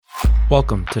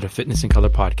Welcome to the Fitness in Color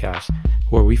podcast,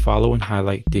 where we follow and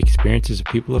highlight the experiences of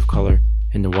people of color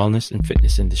in the wellness and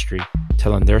fitness industry,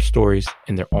 telling their stories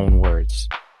in their own words.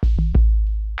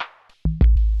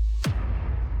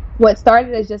 What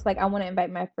started as just like, I want to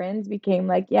invite my friends, became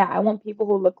like, yeah, I want people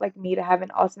who look like me to have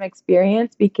an awesome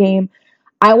experience, became,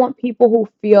 I want people who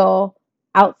feel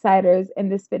outsiders in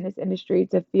this fitness industry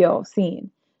to feel seen.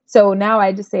 So now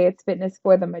I just say it's fitness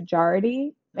for the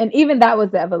majority. And even that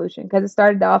was the evolution, because it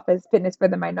started off as fitness for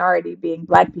the minority, being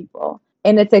Black people.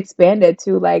 And it's expanded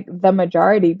to like the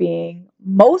majority being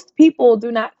most people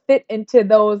do not fit into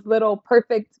those little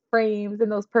perfect frames and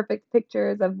those perfect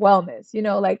pictures of wellness. You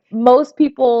know, like most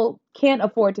people can't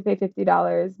afford to pay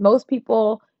 $50. Most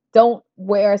people don't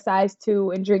wear a size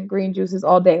 2 and drink green juices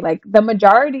all day. Like the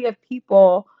majority of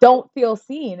people don't feel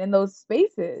seen in those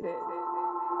spaces.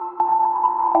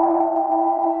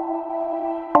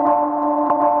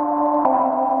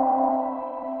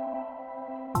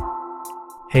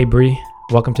 Hey Bree,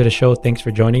 welcome to the show. Thanks for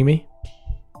joining me.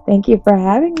 Thank you for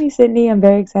having me, Sydney. I'm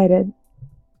very excited.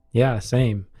 Yeah,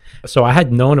 same. So I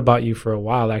had known about you for a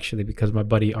while actually, because my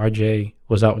buddy RJ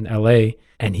was out in LA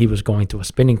and he was going to a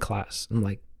spinning class. I'm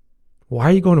like, why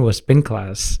are you going to a spin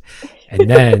class? And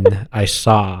then I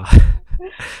saw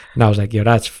and I was like, yo,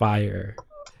 that's fire.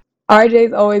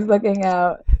 RJ's always looking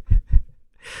out.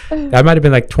 That might have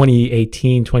been like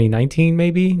 2018, 2019,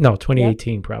 maybe. No,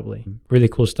 2018, yep. Probably. Really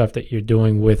cool stuff that you're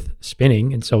doing with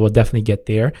spinning. And so we'll definitely get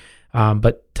there.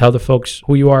 But tell the folks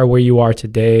who you are, where you are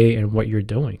today, and what you're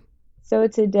doing. So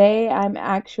today I'm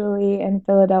actually in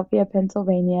Philadelphia,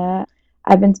 Pennsylvania.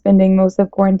 I've been spending most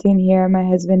of quarantine here. My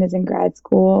husband is in grad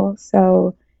school,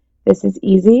 so this is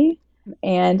easy.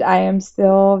 And I am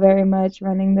still very much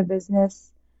running the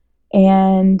business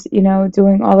and,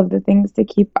 doing all of the things to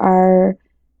keep our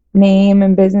name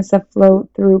and business afloat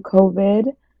through COVID,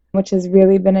 which has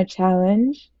really been a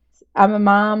challenge. I'm a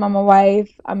mom, I'm a wife,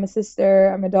 I'm a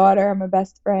sister, I'm a daughter, I'm a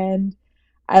best friend.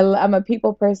 I'm a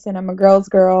people person, I'm a girl's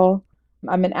girl,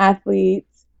 I'm an athlete.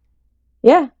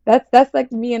 Yeah, that's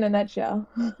like me in a nutshell.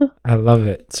 I love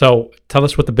it. So tell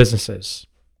us what the business is.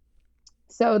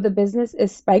 So the business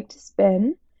is Spike to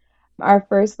Spin. Our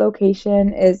first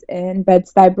location is in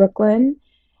Bed-Stuy, Brooklyn,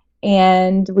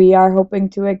 and we are hoping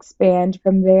to expand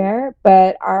from there.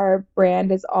 But our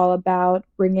brand is all about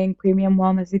bringing premium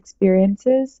wellness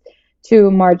experiences to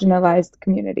marginalized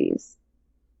communities.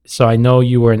 So I know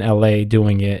you were in LA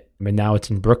doing it, but now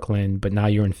it's in Brooklyn, but now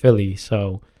you're in Philly.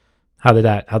 So how did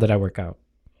that work out?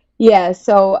 Yeah,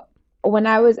 so when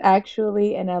I was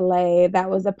actually in LA, that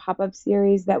was a pop-up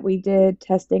series that we did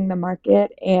testing the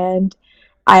market, and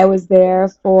I was there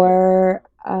for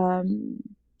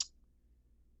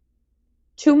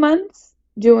 2 months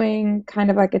doing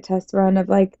kind of like a test run of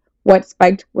like what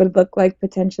Spiked would look like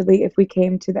potentially if we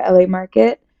came to the LA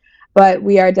market. But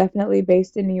we are definitely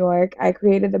based in New York. I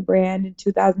created the brand in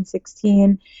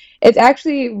 2016. It's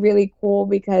actually really cool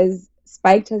because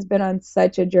Spiked has been on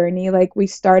such a journey. Like we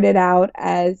started out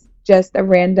as just a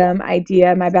random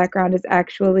idea. My background is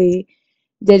actually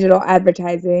digital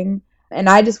advertising, and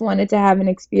I just wanted to have an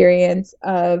experience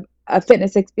of a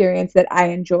fitness experience that I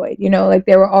enjoyed. Like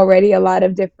there were already a lot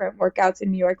of different workouts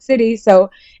in New York City,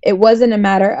 so it wasn't a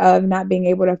matter of not being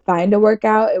able to find a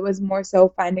workout. It was more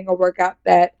so finding a workout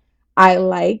that I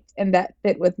liked and that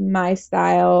fit with my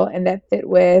style and that fit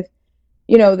with,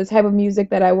 the type of music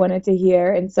that I wanted to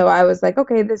hear. And so I was like,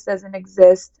 okay, this doesn't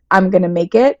exist. I'm going to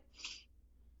make it.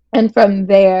 And from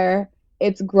there,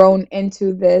 it's grown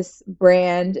into this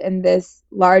brand and this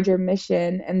larger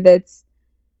mission and this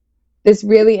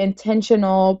really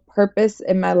intentional purpose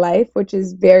in my life, which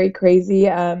is very crazy.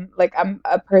 Like I'm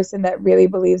a person that really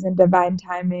believes in divine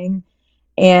timing.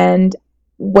 And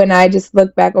when I just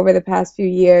look back over the past few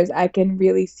years, I can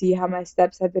really see how my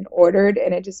steps have been ordered,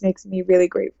 and it just makes me really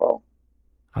grateful.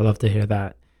 I love to hear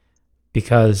that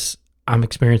because I'm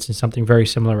experiencing something very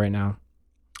similar right now.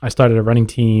 I started a running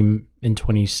team in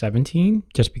 2017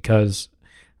 just because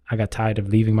I got tired of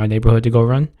leaving my neighborhood to go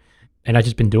run. And I've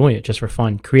just been doing it just for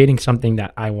fun, creating something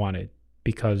that I wanted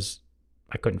because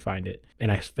I couldn't find it.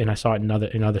 And I saw it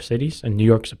in other cities. And New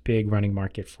York's a big running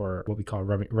market for what we call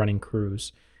running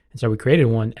crews. And so we created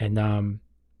one, and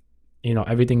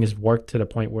everything has worked to the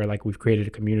point where like we've created a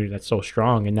community that's so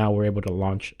strong, and now we're able to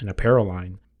launch an apparel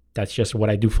line. That's just what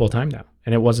I do full time now.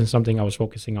 And it wasn't something I was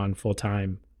focusing on full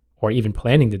time or even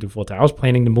planning to do full time. I was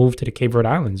planning to move to the Cape Verde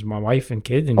Islands, my wife and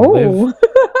kid, and live.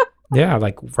 Yeah,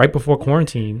 like right before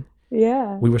quarantine.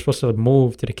 Yeah. We were supposed to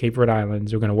move to the Cape Verde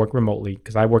Islands. We were going to work remotely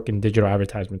because I work in digital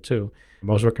advertisement too. I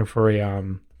was working for a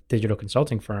digital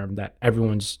consulting firm that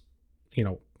everyone's,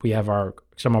 we have our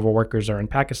some of our workers are in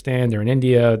Pakistan, they're in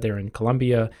India, they're in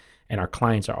Colombia, and our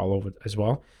clients are all over as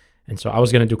well. And so I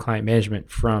was going to do client management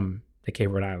from the Cape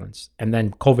Verde Islands. And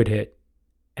then COVID hit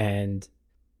and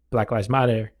Black Lives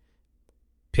Matter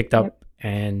picked up. Yep.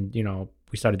 And,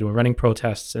 we started doing running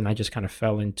protests, and I just kind of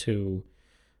fell into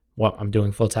what I'm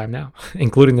doing full time now,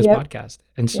 including this podcast.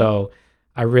 And so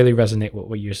I really resonate with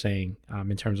what you're saying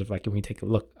in terms of like, when we take a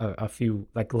look,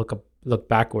 look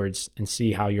backwards and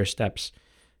see how your steps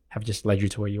have just led you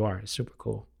to where you are. It's super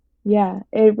cool. Yeah,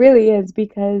 it really is,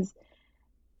 because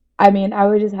I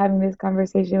was just having this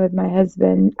conversation with my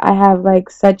husband. I have like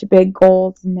such big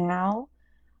goals now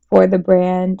for the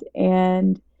brand,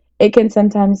 and it can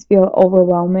sometimes feel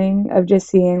overwhelming of just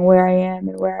seeing where I am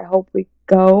and where I hope we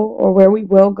go or where we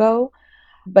will go.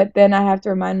 But then I have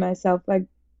to remind myself, like,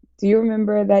 do you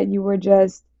remember that you were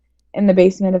just in the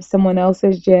basement of someone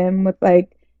else's gym with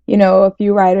like, a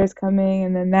few riders coming,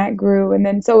 and then that grew. And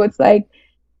then so it's like,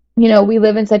 we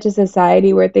live in such a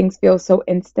society where things feel so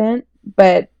instant,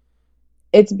 but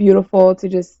it's beautiful to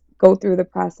just go through the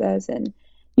process, and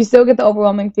you still get the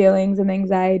overwhelming feelings and the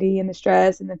anxiety and the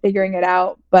stress and the figuring it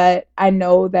out. But I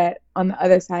know that on the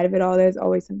other side of it all, there's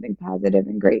always something positive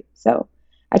and great. So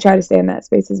I try to stay in that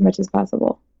space as much as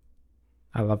possible.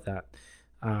 I love that.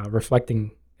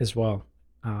 Reflecting as well,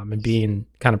 and being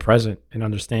kind of present and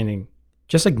understanding,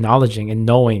 just acknowledging and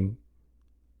knowing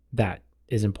that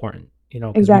is important,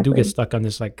 because Exactly. we do get stuck on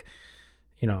this, like,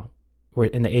 we're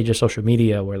in the age of social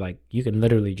media where like you can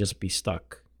literally just be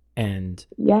stuck and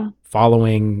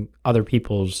following other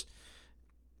people's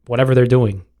whatever they're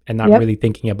doing and not really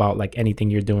thinking about like anything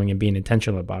you're doing and being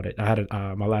intentional about it. I had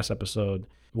my last episode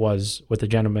was with a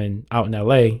gentleman out in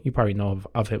LA. You probably know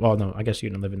of him. Well, no, I guess you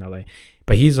don't live in LA,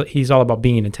 but he's all about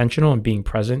being intentional and being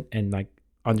present and like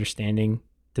understanding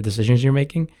the decisions you're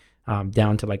making,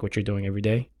 down to like what you're doing every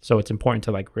day. So it's important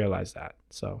to like realize that.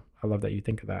 So I love that you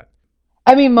think of that.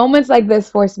 Moments like this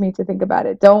force me to think about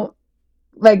it. Don't,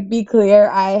 like, be clear.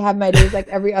 I have my days like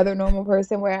every other normal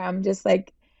person where I'm just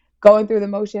like going through the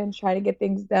motions, trying to get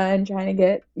things done, trying to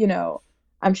get,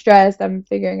 I'm stressed. I'm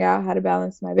figuring out how to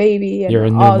balance my baby and You're a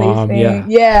new all mom, these things.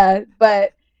 Yeah.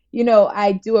 But,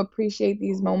 I do appreciate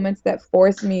these moments that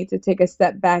force me to take a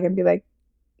step back and be like,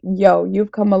 yo,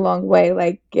 you've come a long way.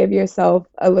 Like, give yourself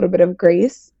a little bit of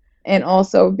grace, and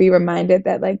also be reminded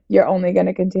that like you're only going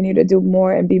to continue to do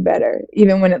more and be better.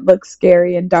 Even when it looks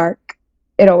scary and dark,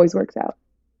 it always works out.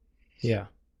 Yeah,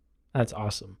 that's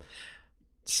awesome.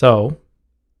 So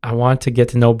I want to get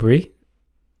to know Bree.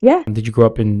 Yeah. Did you grow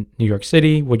up in New York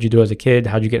City? What'd you do as a kid?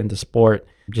 How'd you get into sport?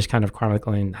 Just kind of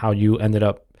chronicling how you ended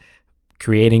up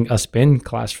creating a spin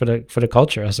class for the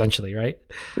culture, essentially, right?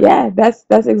 Yeah, that's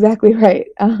exactly right.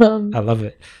 I love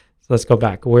it. So let's go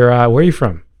back. Where are you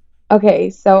from? Okay,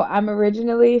 so I'm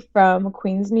originally from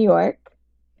Queens, New York,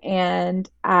 and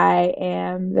I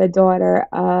am the daughter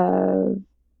of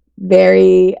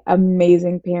very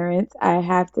amazing parents. I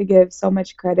have to give so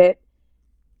much credit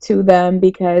to them,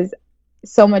 because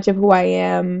so much of who I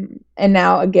am, and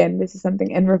now again, this is something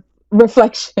in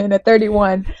reflection at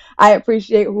 31, I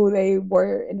appreciate who they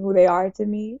were and who they are to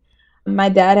me. My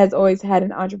dad has always had an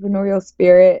entrepreneurial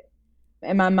spirit,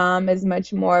 and my mom is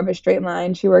much more of a straight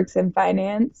line. She works in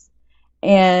finance.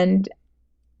 And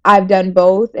I've done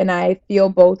both, and I feel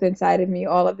both inside of me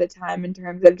all of the time in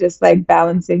terms of just like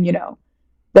balancing,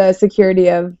 the security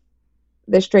of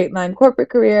the straight line corporate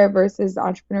career versus the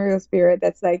entrepreneurial spirit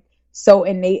that's like so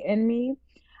innate in me.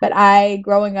 But I,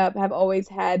 growing up, have always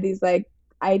had these like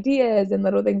ideas and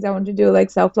little things I wanted to do,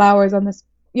 like sell flowers on this,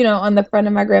 on the front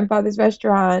of my grandfather's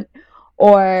restaurant,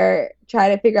 or try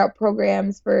to figure out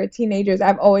programs for teenagers.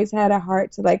 I've always had a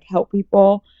heart to like help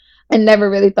people, and never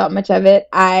really thought much of it.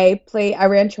 I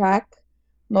ran track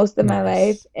most of my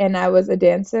life, and I was a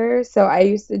dancer. So I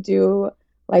used to do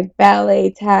like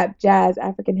ballet, tap, jazz,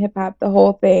 African hip hop, the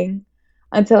whole thing,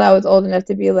 until I was old enough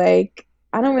to be like,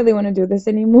 I don't really want to do this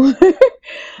anymore.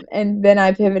 And then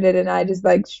I pivoted, and I just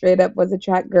like straight up was a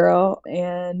track girl,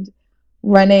 and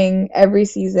running every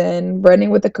season, running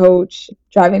with a coach,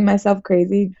 driving myself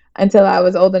crazy, until I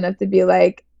was old enough to be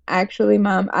like, actually,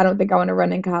 Mom, I don't think I want to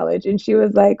run in college. And she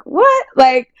was like, what?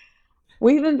 Like,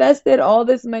 we've invested all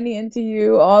this money into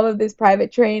you, all of this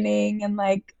private training, and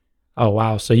like, oh,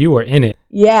 wow. So you were in it.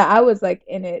 Yeah, I was like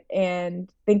in it, and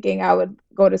thinking I would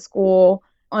go to school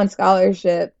on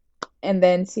scholarship. And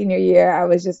then senior year, I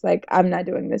was just like, I'm not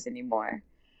doing this anymore.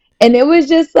 And it was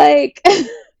just like,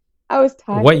 I was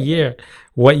tired. What year?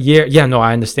 Yeah, no,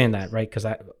 I understand that, right? Because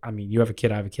I mean, you have a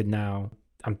kid, I have a kid now.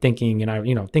 I'm thinking, and I,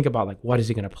 think about like, what is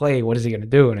he going to play? What is he going to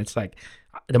do? And it's like,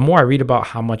 the more I read about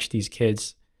how much these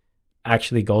kids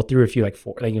actually go through if you like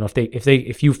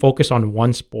if you focus on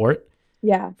one sport.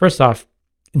 Yeah. First off,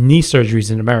 knee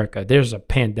surgeries in America. There's a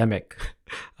pandemic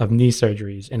of knee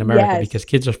surgeries in America because Yes.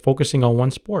 kids are focusing on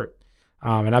one sport.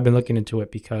 And I've been looking into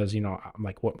it because, I'm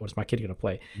like, what's my kid going to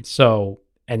play? So,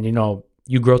 and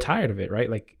you grow tired of it, right?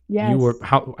 Like Yes.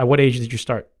 at what age did you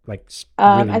start like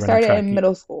really I running started track? in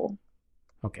middle school.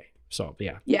 Okay. So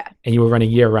yeah. Yeah. And you were running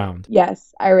year round.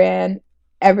 Yes, I ran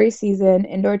every season,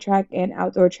 indoor track and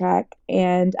outdoor track,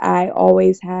 and I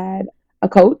always had a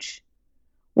coach,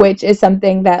 which is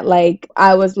something that like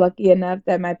I was lucky enough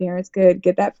that my parents could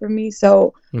get that for me.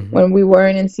 So Hmm. when we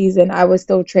weren't in season, I was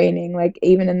still training, like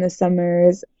even in the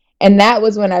summers. And that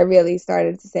was when I really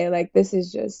started to say, like, this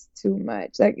is just too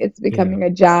much. Like, it's Yeah. becoming a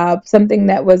job. Something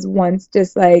that was once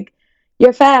just like,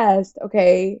 you're fast,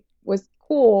 okay, was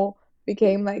cool,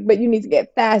 became like, but you need to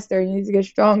get faster, you need to get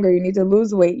stronger, you need to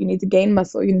lose weight, you need to gain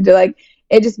muscle, you need to like,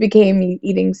 it just became me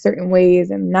eating certain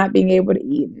ways and not being able to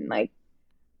eat. And like,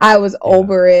 I was Yeah.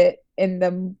 over it in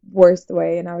the worst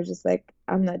way. And I was just like,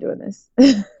 I'm not doing this.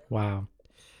 Wow.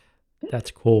 That's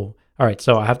cool. All right.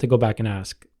 So I have to go back and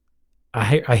ask.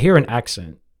 I hear an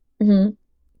accent. Hmm.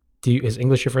 Is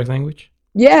English your first language?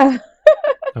 Yeah.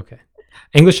 Okay.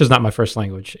 English is not my first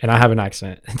language, and I have an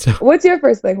accent. And so, What's your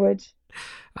first language?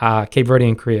 Cape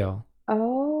Verdean Creole,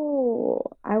 Oh,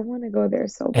 I want to go there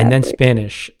so and then badly.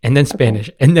 Spanish, and then Okay. Spanish,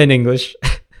 and then English.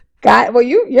 God, well,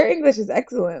 your English is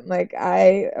excellent. Like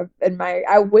I admire.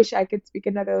 I wish I could speak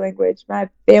another language. My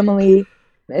family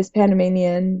is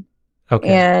Panamanian, Okay.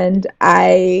 and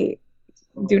I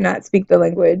do not speak the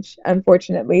language,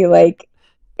 unfortunately. Like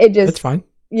it That's just, fine.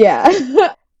 yeah.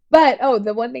 But oh,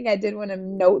 the one thing I did want to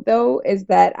note though is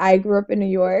that I grew up in New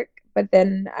York, but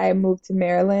then I moved to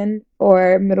Maryland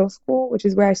for middle school, which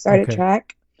is where I started Okay.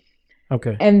 track.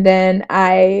 Okay. And then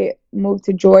I moved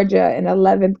to Georgia in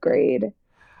 11th grade.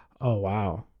 Oh,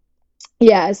 wow.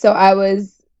 Yeah, so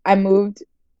I moved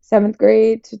 7th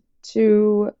grade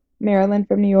to Maryland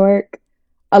from New York,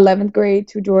 11th grade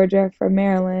to Georgia from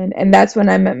Maryland, and that's when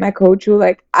I met my coach who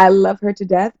like I love her to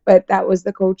death, but that was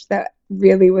the coach that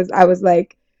really was I was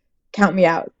like, count me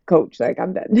out, coach, like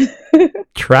I'm done.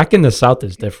 Track in the South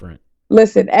is different.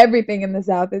 Listen, everything in the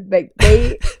South is like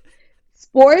they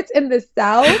sports in the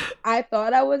South, I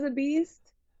thought I was a beast.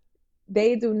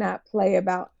 They do not play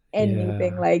about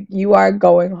anything. Yeah. Like you are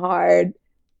going hard,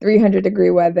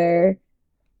 300-degree weather,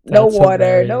 no That's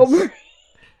water, no. hilarious.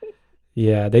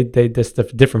 Yeah, they just a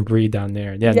different breed down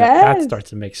there. Yeah, that Yes, starts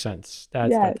to make sense. That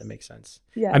starts to yes, make sense.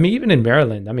 I yes, mean, even in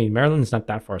Maryland, I mean, Maryland's not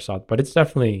that far south, but it's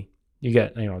definitely you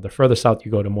get, the further south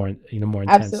you go, the more, more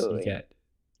intense you absolutely. get.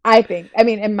 I think. I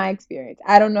mean, in my experience,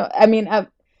 I don't know. I mean,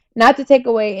 not to take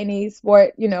away any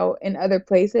sport, in other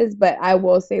places, but I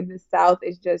will say the South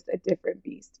is just a different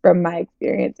beast from my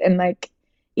experience. And like,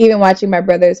 even watching my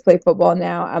brothers play football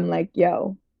now, I'm like,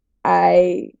 yo,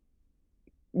 I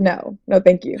no, no,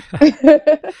 thank you.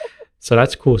 So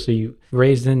that's cool. So you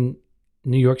raised in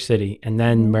New York City and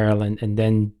then Hmm. Maryland and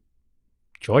then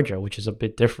Georgia, which is a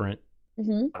bit different.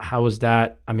 Hmm. How was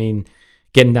that? I mean,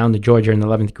 getting down to Georgia in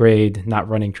 11th grade, not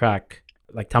running track.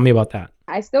 Like, tell me about that.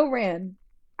 I still ran.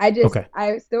 Okay.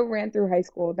 I still ran through high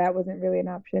school. That wasn't really an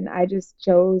option. I just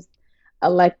chose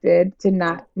elected to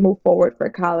not move forward for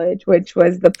college, which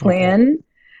was the Okay. plan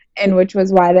and which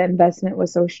was why the investment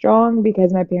was so strong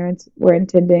because my parents were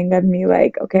intending of me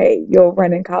like, okay, you'll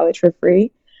run in college for free.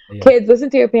 Yeah. Kids, listen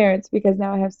to your parents because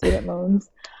now I have student loans.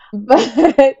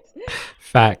 But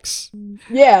Facts.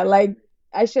 yeah, like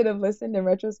I should have listened in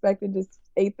retrospect and just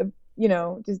ate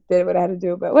just did what I had to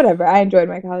do. But whatever. I enjoyed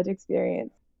my college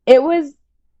experience. It was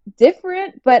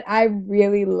different, but I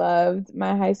really loved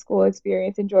my high school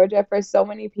experience in Georgia. For so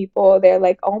many people, they're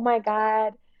like, oh my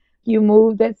God, you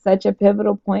moved at such a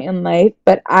pivotal point in life.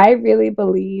 But I really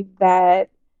believe that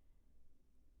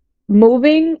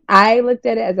moving, I looked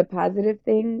at it as a positive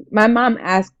thing. My mom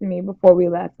asked me before we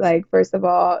left, like, first of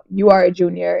all, you are a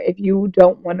junior. If you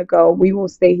don't want to go, we will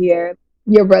stay here.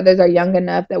 Your brothers are young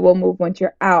enough that we'll move once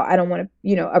you're out. I don't want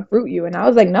to, uproot you. And I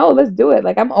was like, no, let's do it.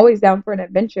 Like, I'm always down for an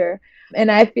adventure.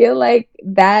 And I feel like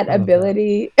that I love that.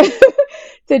 ability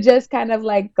to just kind of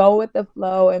like go with the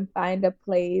flow and find a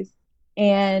place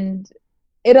and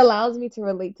it allows me to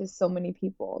relate to so many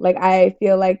people. Like I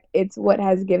feel like it's what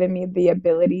has given me the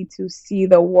ability to see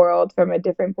the world from a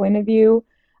different point of view.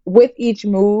 With each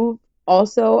move,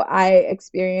 also I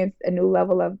experienced a new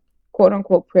level of quote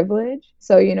unquote privilege.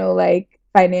 So, like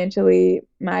financially,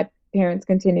 my parents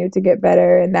continued to get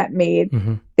better and that made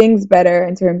Hmm. things better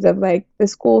in terms of like the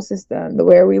school system, the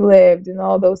where we lived and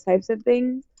all those types of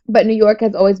things. But New York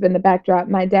has always been the backdrop.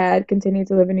 My dad continued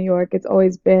to live in New York. It's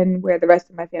always been where the rest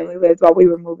of my family lives while we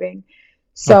were moving.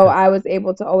 So Okay. I was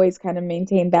able to always kind of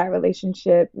maintain that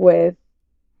relationship with,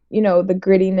 the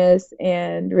grittiness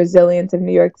and resilience of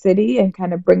New York City and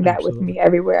kind of bring that with Absolutely. me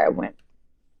everywhere I went.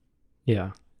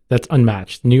 Yeah. That's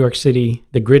unmatched. New York City,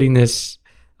 the grittiness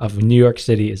of New York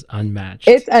City is unmatched.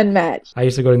 It's unmatched. I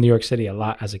used to go to New York City a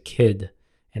lot as a kid,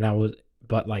 and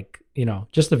but like,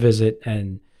 just to visit,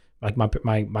 and like my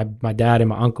dad and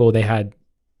my uncle, they had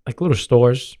like little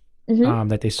stores, Hmm.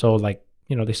 that they sold, like,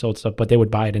 they sold stuff, but they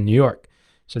would buy it in New York,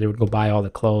 so they would go buy all the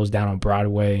clothes down on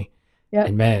Broadway, Yep.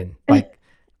 and man, like,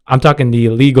 I'm talking the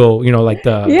illegal, like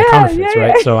the Yeah, counterfeits, yeah,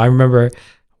 right? yeah. So I remember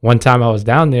one time I was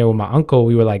down there with my uncle.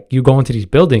 We were like, you go into these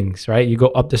buildings, right? You go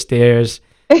up the stairs,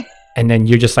 and then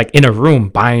you're just like in a room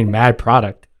buying mad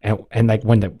product. And like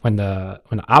when the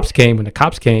ops came, when the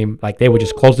cops came, like they would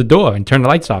just close the door and turn the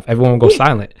lights off. Everyone would go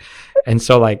silent. And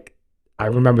so like I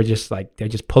remember just like they're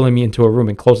just pulling me into a room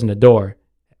and closing the door,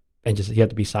 and just you have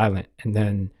to be silent. And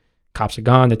then cops are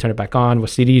gone. They turn it back on.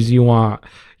 What CDs do you want?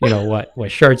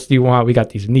 What shirts do you want? We got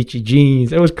these Nietzsche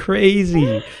jeans. It was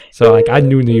crazy. So like I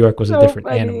knew New York It's was a so different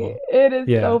funny. animal. It is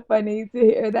Yeah, so funny to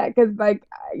hear that because, like,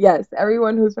 yes,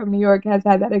 everyone who's from New York has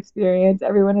had that experience.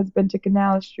 Everyone has been to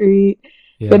Canal Street,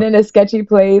 been yeah. in a sketchy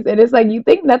place. And it's like you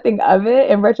think nothing of it.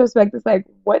 In retrospect, it's like,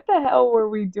 what the hell were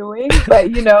we doing?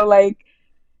 But, like,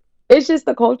 it's just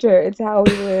the culture, it's how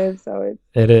we live. So it's,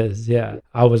 It is. Yeah,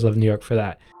 I always love New York for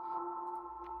that.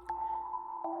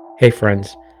 Hey,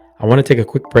 friends, I want to take a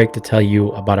quick break to tell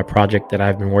you about a project that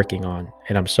I've been working on,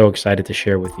 and I'm so excited to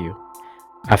share with you.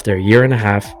 After a year and a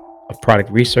half of product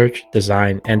research,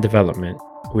 design, and development,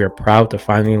 we are proud to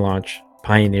finally launch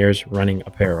Pioneers Running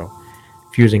Apparel,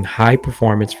 fusing high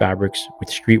performance fabrics with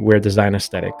streetwear design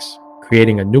aesthetics,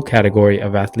 creating a new category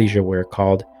of athleisure wear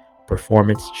called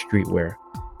performance streetwear.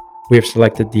 We have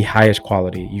selected the highest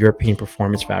quality European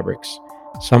performance fabrics,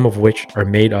 some of which are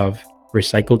made of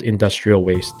recycled industrial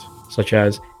waste, such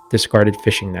as discarded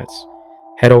fishing nets.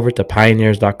 Head over to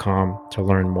pioneers.com to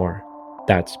learn more.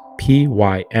 That's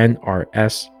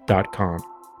pynrs.com.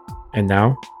 And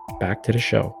now, back to the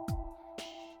show.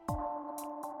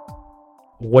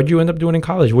 What'd you end up doing in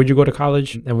college? Where'd you go to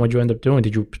college, and what'd you end up doing?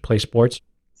 Did you play sports?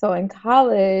 so in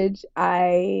college,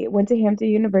 I went to Hampton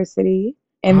University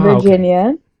in Ah, okay.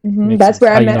 Virginia. Makes That's sense.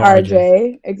 where I How you met know RJ?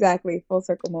 RJ. Exactly, full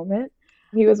circle moment.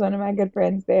 He was one of my good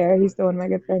friends there. He's still one of my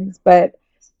good friends. But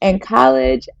in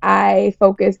college, I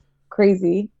focused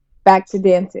crazy back to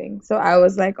dancing. So I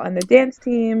was like on the dance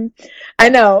team. I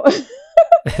know.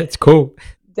 It's cool.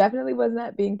 Definitely was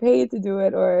not being paid to do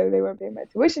it or they weren't paying my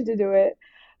tuition to do it.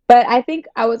 But I think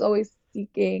I was always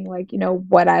seeking like,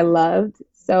 what I loved.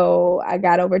 So I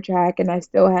got over track and I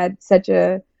still had such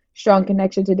a strong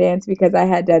connection to dance because I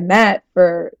had done that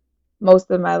for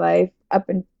most of my life up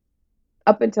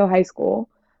until high school.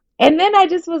 And then I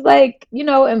just was like,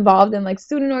 involved in like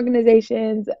student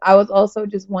organizations. I was also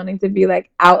just wanting to be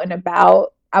like out and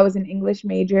about. I was an English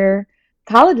major.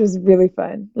 College was really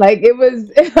fun. Like it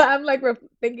was, I'm like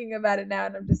thinking about it now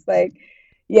and I'm just like,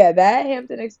 yeah, that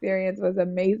Hampton experience was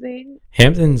amazing.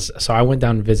 Hamptons. So I went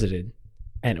down and visited,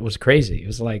 and it was crazy. It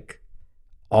was like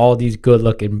all these good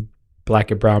looking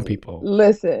black and brown people.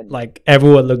 Listen, Like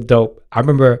everyone looked dope. I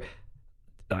remember,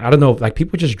 I don't know, like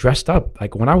people just dressed up.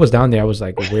 Like when I was down there, I was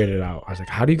like weirded out. I was like,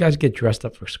 how do you guys get dressed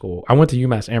up for school? I went to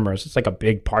UMass Amherst. It's like a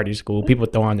big party school. People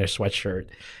throw on their sweatshirt.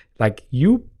 Like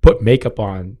you put makeup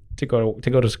on to go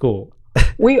to school.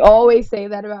 we always say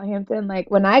that about Hampton. Like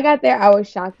when I got there, I was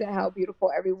shocked at how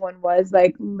beautiful everyone was.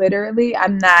 Like literally,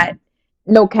 I'm not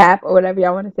no cap or whatever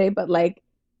y'all want to say, but like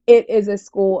it is a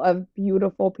school of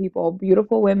beautiful people,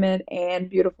 beautiful women and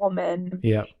beautiful men.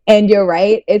 Yeah. And you're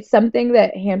right. It's something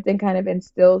that Hampton kind of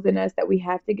instills in us that we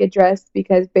have to get dressed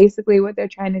because basically what they're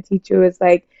trying to teach you is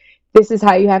like this is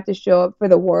how you have to show up for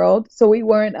the world. So we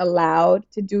weren't allowed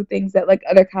to do things that like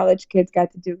other college kids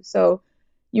got to do. So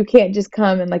you can't just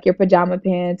come in like your pajama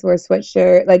pants or a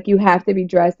sweatshirt. Like you have to be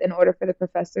dressed in order for the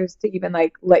professors to even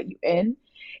like let you in.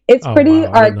 It's Oh pretty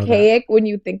wow, I didn't know that. archaic when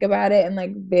you think about it and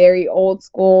like very old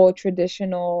school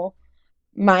traditional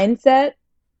mindset.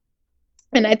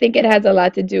 And I think it has a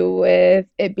lot to do with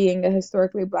it being a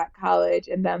historically black college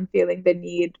and them feeling the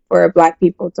need for black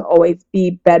people to always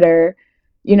be better.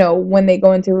 When they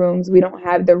go into rooms, we don't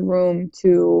have the room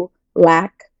to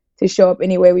lack, to show up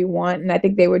any way we want. And I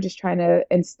think they were just trying to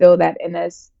instill that in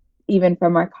us, even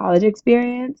from our college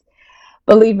experience.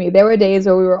 Believe me, there were days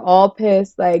where we were all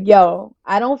pissed, like, yo,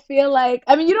 I don't feel like,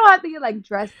 I mean, you don't have to get like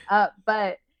dressed up,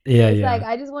 but Yeah, it's like, yeah,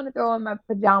 I just want to throw on my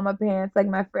pajama pants like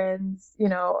my friends,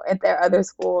 at their other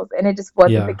schools. And it just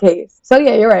wasn't the yeah. case. So,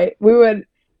 yeah, you're right. We would.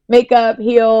 makeup,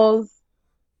 heels,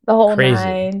 the whole Crazy.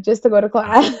 nine, just to go to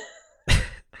class.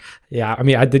 Yeah, I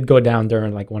mean, I did go down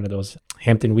during like one of those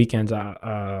Hampton weekends,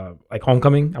 like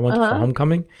homecoming. I went for Uh-huh.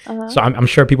 homecoming, Uh-huh. so I'm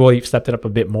sure people have stepped it up a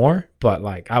bit more. But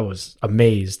like, I was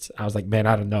amazed. I was like, man,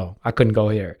 I don't know, I couldn't go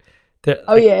here. There,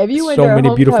 Oh like, yeah, if you went so during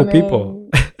many beautiful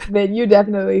people. homecoming, then you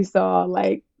definitely saw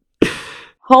like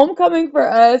homecoming for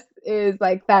us is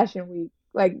like fashion week.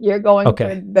 Like you're going for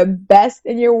Okay, the best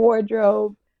in your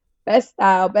wardrobe, best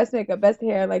style, best makeup, best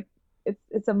hair. Like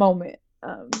it's a moment.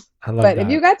 I love But if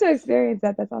you that. got to experience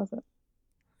that, that's awesome.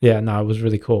 Yeah, no, it was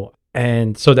really cool.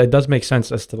 And so that does make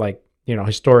sense as to like,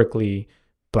 historically,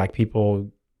 black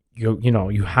people,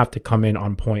 you have to come in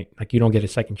on point. Like you don't get a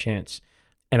second chance.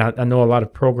 And I know a lot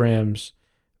of programs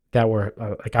that were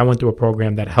like I went through a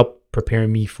program that helped prepare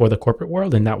me for the corporate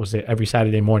world, and that was it. Every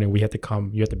Saturday morning, we had to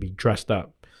come. You had to be dressed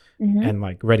up Hmm. and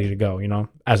like ready to go.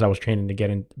 As I was training to get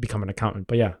in, become an accountant.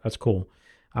 But yeah, that's cool.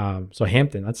 So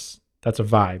Hampton, that's a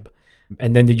vibe.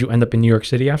 And then did you end up in New York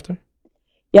City after?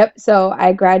 Yep. So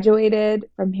I graduated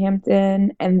from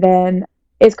Hampton, and then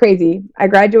it's crazy. I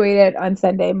graduated on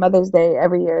Sunday, Mother's Day.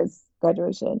 Every year is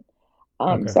graduation.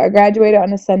 Okay. So I graduated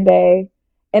on a Sunday,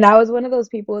 and I was one of those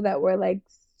people that were like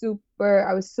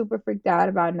I was super freaked out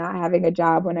about not having a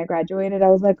job when I graduated. I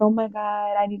was like, oh my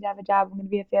God, I need to have a job. I'm going to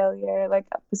be a failure. Like,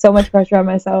 so much pressure on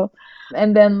myself.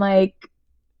 And then, like,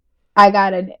 I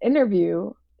got an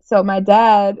interview. So my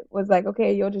dad was like,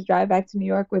 okay, you'll just drive back to New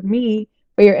York with me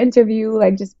for your interview.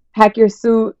 Like, just pack your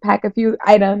suit, pack a few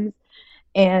items,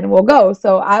 and we'll go.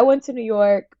 So I went to New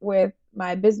York with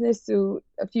my business suit,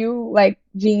 a few like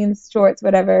jeans, shorts,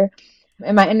 whatever.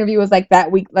 And my interview was like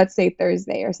that week, let's say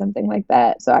Thursday or something like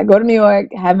that. So I go to New York,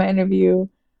 have my interview.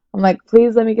 I'm like,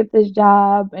 please let me get this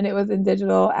job. And it was in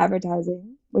digital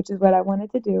advertising, which is what I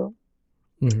wanted to do.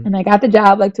 Hmm. And I got the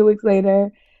job like 2 weeks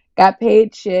later, got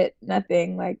paid shit,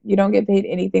 nothing. Like, you don't get paid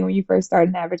anything when you first start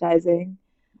in advertising.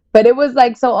 But it was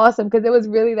like so awesome because it was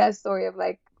really that story of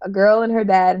like a girl and her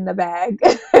dad in the bag.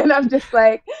 And I'm just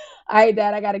like, all right,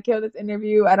 dad, I got to kill this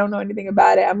interview. I don't know anything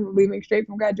about it. I'm leaving straight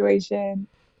from graduation.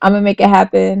 I'm going to make it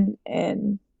happen.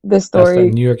 And the That's that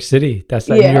story, New York City. That's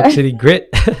that New York yeah, City grit.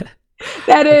 that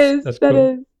that's is, that's that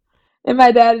cool. is. And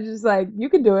my dad is just like, you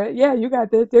can do it. Yeah, you got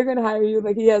this. They're going to hire you.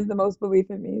 Like, he has the most belief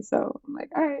in me. So I'm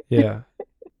like, all right. Yeah.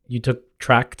 You took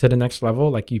track to the next level.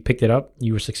 Like you picked it up.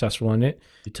 You were successful in it.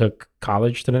 You took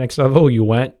college to the next level. You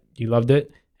went. You loved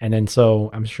it. And then so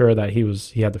I'm sure that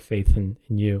he had the faith in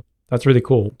you. That's really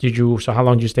cool. So how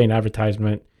long did you stay in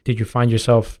advertisement? Did you find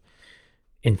yourself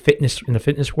in the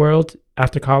fitness world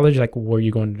after college? Like were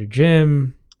you going to the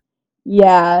gym?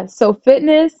 Yeah, so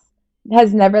fitness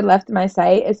has never left my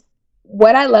sight. It's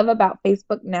what I love about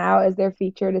Facebook now is their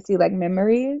feature to see like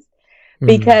memories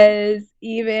Mm-hmm. because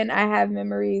even I have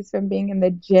memories from being in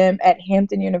the gym at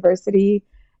Hampton University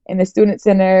in the student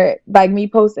center, like me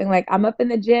posting like I'm up in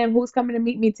the gym, who's coming to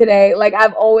meet me today? Like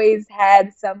I've always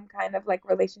had some kind of like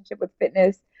relationship with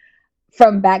fitness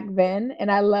from back then,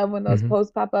 and I love when those Mm-hmm.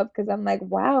 posts pop up because I'm like,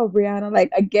 wow, Brianna, like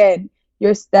again,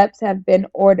 your steps have been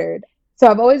ordered.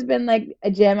 So I've always been like a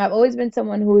gym. I've always been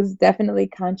someone who's definitely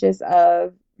conscious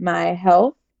of my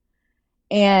health.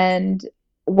 And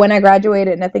when I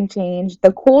graduated, nothing changed.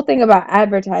 The cool thing about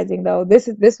advertising, though, this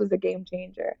was a game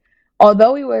changer.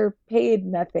 Although we were paid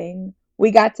nothing,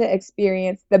 we got to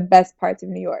experience the best parts of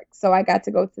New York. So I got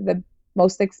to go to the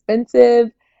most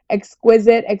expensive,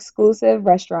 exquisite, exclusive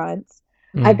restaurants.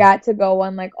 I Mm-hmm. got to go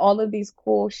on like all of these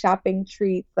cool shopping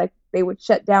treats. Like they would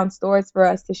shut down stores for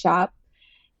us to shop,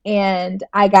 and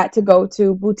I got to go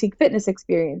to boutique fitness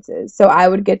experiences. So I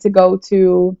would get to go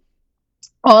to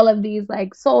all of these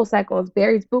like Soul Cycles,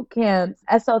 Barry's Boot Camps,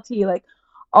 SLT, like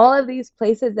all of these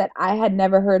places that I had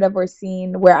never heard of or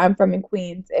seen where I'm from in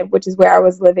Queens, which is where I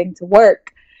was living to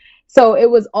work. So it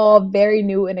was all very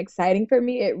new and exciting for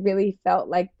me. It really felt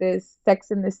like this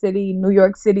Sex in the City, New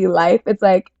York City life. It's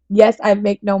like, yes, I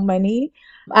make no money.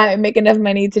 I make enough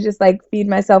money to just like feed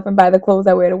myself and buy the clothes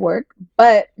I wear to work.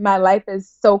 But my life is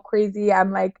so crazy.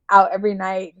 I'm like out every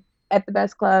night at the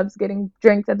best clubs, getting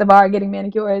drinks at the bar, getting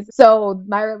manicures. So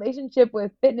my relationship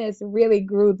with fitness really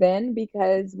grew then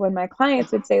because when my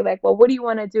clients would say like, well, what do you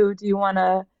want to do? Do you want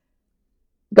to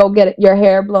go get your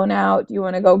hair blown out? Do you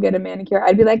want to go get a manicure?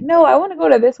 I'd be like, no, I want to go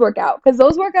to this workout because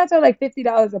those workouts are like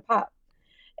 $50 a pop.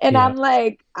 And Yeah. I'm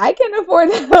like, I can afford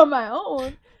that on my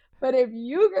own. But if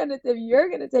you're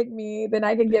gonna take me, then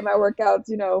I can get my workouts,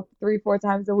 3, 4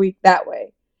 times a week that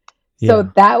way. So Yeah.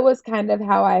 that was kind of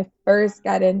how I first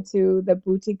got into the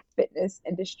boutique fitness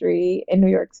industry in New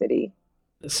York City.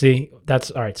 See,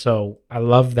 that's all right. So I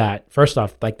love that. First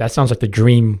off, like that sounds like the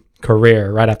dream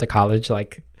career right after college.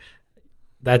 Like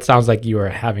That sounds like you are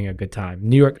having a good time.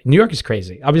 New York is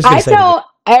crazy. I'm just gonna I say that. tell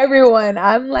everyone,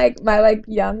 I'm like my like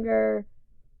younger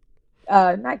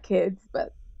not kids,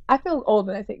 but I feel old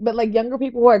when I say, but like younger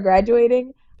people who are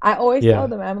graduating, I always tell Yeah,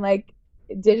 them, I'm like,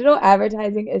 digital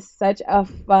advertising is such a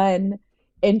fun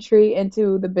entry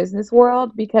into the business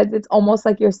world because it's almost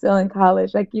like you're still in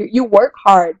college. Like you work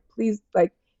hard. Please,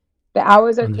 like the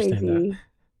hours are understand that. crazy,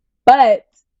 but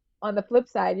on the flip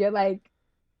side, you're like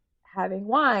having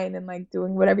wine and like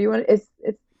doing whatever you want. It's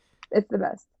the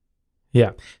best.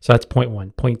 Yeah. So that's point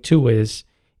one. Point two is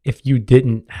if you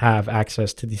didn't have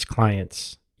access to these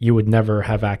clients, you would never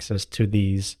have access to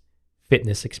these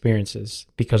fitness experiences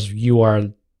because you are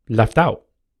left out.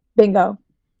 Bingo.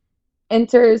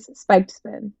 Enters spiked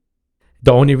spin.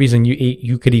 The only reason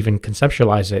you could even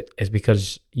conceptualize it is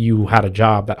because you had a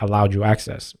job that allowed you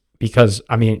access. Because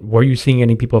I mean, were you seeing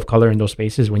any people of color in those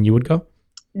spaces when you would go?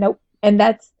 Nope. And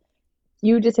that's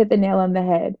you just hit the nail on the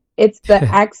head. It's the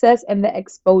access and the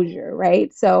exposure,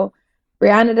 right? So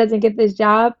Brianna doesn't get this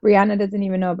job. Brianna doesn't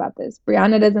even know about this.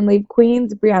 Brianna doesn't leave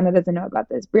Queens. Brianna doesn't know about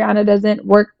this. Brianna doesn't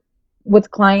work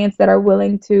with clients that are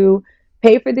willing to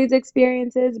pay for these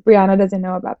experiences. Brianna doesn't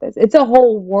know about this. It's a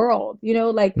whole world,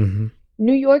 like Hmm.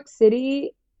 New York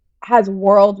City has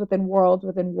worlds within worlds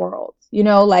within worlds.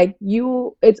 Like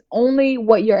it's only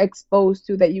what you're exposed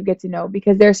to that you get to know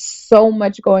because there's so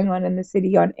much going on in the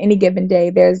city on any given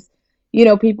day. There's,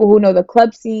 people who know the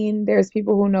club scene, there's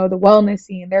people who know the wellness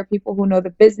scene, there are people who know the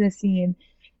business scene,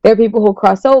 there are people who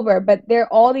cross over, but there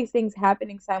are all these things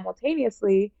happening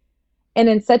simultaneously. And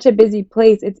in such a busy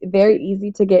place, it's very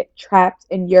easy to get trapped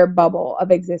in your bubble of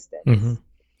Hmm. existence.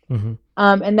 Hmm.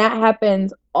 And that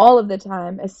happens all of the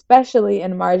time, especially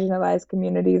in marginalized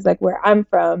communities like where I'm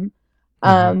from,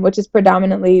 Hmm. which is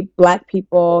predominantly Black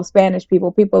people, Spanish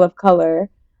people, people of color,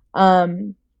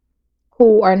 um,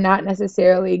 who are not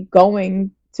necessarily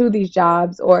going to these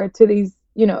jobs or to these,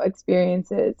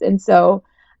 experiences. And so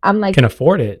I'm like, Can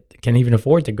afford it. Can even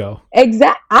afford to go.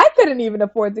 I couldn't even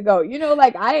afford to go.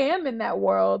 Like I am in that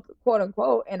world, quote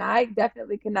unquote, and I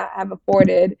definitely could not have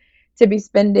afforded to be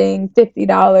spending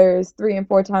 $50 3 and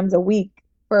 4 times a week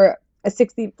for a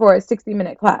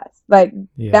 60-minute class. Like that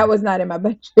Yeah. was not in my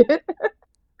budget.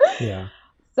 Yeah.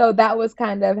 So that was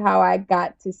kind of how I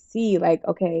got to see like,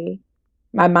 okay,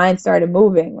 my mind started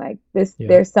moving. Like Yeah.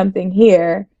 there's something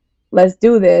here. Let's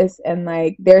do this. And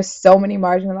like there's so many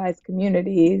marginalized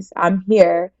communities. I'm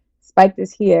here. Spike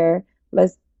is here.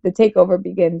 The takeover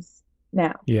begins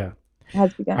now. Yeah. It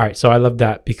has All begun. right, so I love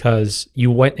that because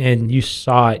you went in, you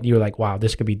saw it, you were like, "Wow,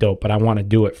 this could be dope," but I want to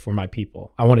do it for my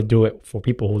people. I want to do it for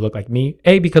people who look like me.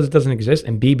 A, because it doesn't exist,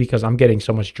 and B, because I'm getting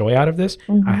so much joy out of this,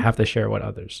 I Mm-hmm. have to share it with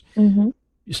others. Mm-hmm.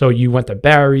 So you went to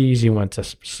Barry's, you went to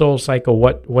Soul Cycle.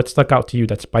 What stuck out to you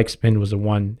that Spike Spin was the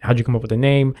one? How'd you come up with the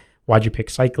name? Why'd you pick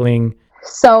cycling?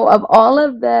 So of all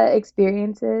of the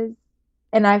experiences,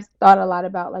 and I've thought a lot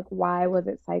about like why was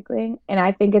it cycling? And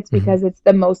I think it's Hmm. because it's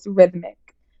the most rhythmic.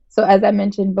 So as I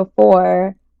mentioned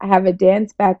before, I have a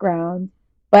dance background,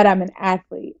 but I'm an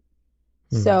athlete.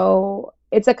 Hmm. So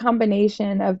it's a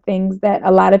combination of things that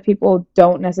a lot of people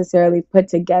don't necessarily put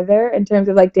together in terms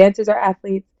of like dancers are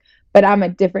athletes, but I'm a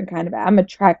different kind of I'm a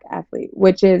track athlete,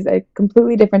 which is a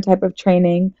completely different type of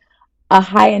training, a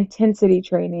high intensity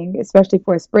training, especially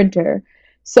for a sprinter.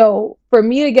 So for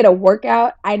me to get a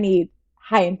workout, I need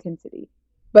high intensity.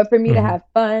 But for me to Hmm. have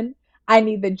fun, I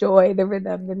need the joy, the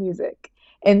rhythm, the music.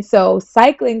 And so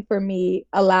cycling for me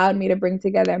allowed me to bring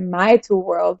together my two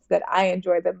worlds that I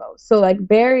enjoy the most. So like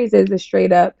Barry's is a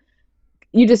straight up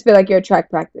you just feel like you're at track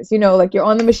practice. Like you're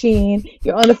on the machine,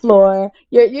 you're on the floor.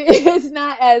 It's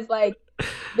not as like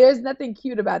there's nothing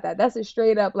cute about that. That's a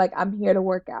straight up like I'm here to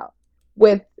work out.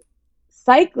 With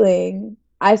cycling,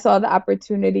 I saw the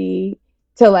opportunity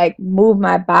to like move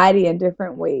my body in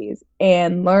different ways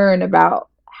and learn about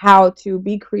how to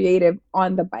be creative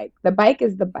on the bike. The bike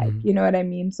is the bike, Hmm. you know what I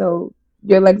mean? So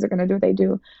your legs are going to do what they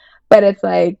do. But it's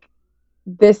like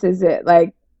this is it.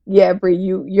 Like yeah, Brie,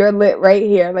 you're lit right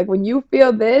here. Like when you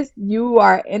feel this, you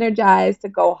are energized to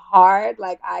go hard.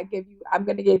 Like I'm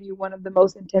gonna give you one of the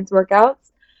most intense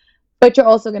workouts, but you're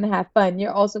also gonna have fun.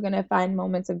 You're also gonna find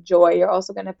moments of joy. You're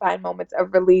also gonna find moments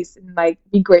of release and like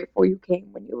be grateful you came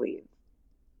when you leave.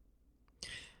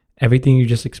 Everything you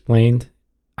just explained,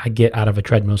 I get out of a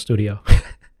treadmill studio.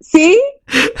 See?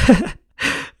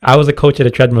 I was a coach at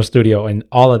a treadmill studio, and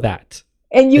all of that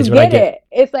And you is what I get get. it.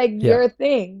 It's like Yeah. your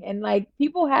thing. And like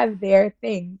people have their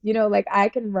thing. Like I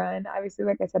can run. Obviously,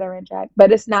 like I said, I ran track,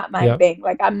 but it's not my Yep. thing.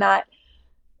 Like I'm not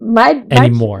my my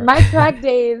Anymore. my track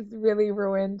days really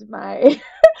ruined my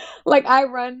like I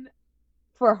run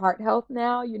for heart health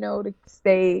now, to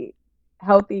stay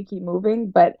healthy, keep moving.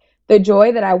 But the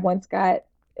joy that I once got,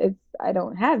 it's I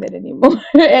don't have it anymore.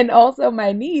 And also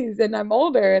my knees, and I'm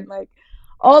older, and like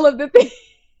all of the things.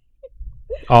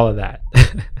 All of that.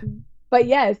 But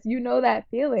yes, you know that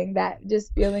feeling, that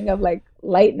just feeling of like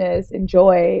lightness and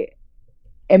joy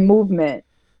and movement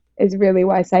is really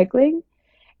why cycling.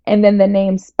 And then the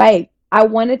name Spike, I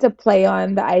wanted to play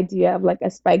on the idea of like a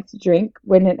spiked drink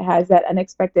when it has that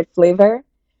unexpected flavor.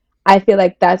 I feel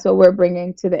like that's what we're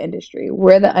bringing to the industry.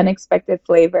 We're the unexpected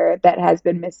flavor that has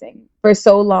been missing. For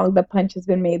so long, the punch has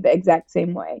been made the exact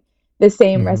same way, the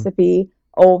same Hmm. recipe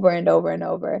over and over and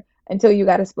over until you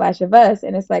got a splash of us.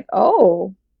 And it's like,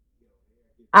 oh,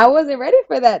 I wasn't ready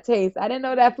for that taste. I didn't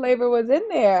know that flavor was in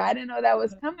there. I didn't know that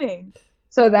was coming.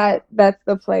 So that's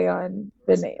the play on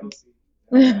the names.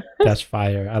 That's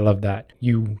fire. I love that.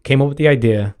 You came up with the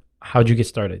idea. How'd you get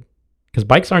started? Because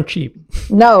bikes aren't cheap.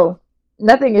 No,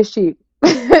 nothing is cheap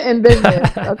in business,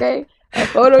 okay? A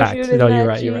photo shoot Facts. is No, you're not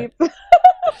right. You're right. cheap.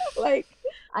 Like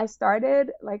I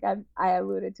started, like I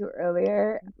alluded to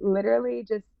earlier, literally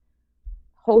just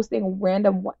hosting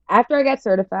random after I got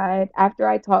certified, after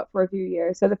I taught for a few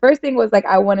years. So the first thing was like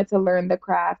I wanted to learn the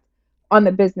craft on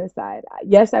the business side.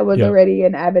 Yes, I was Yep. already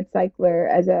an avid cycler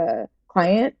as a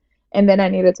client, and then I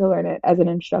needed to learn it as an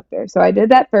instructor. So I did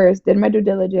that first, did my due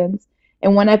diligence,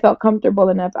 and when I felt comfortable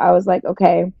enough, I was like,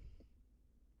 okay,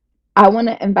 I want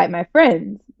to invite my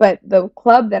friends, but the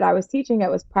club that I was teaching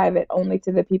at was private only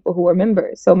to the people who were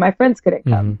members. So my friends couldn't Hmm.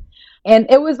 come. And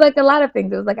it was like a lot of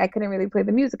things. It was like I couldn't really play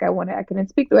the music I wanted. I couldn't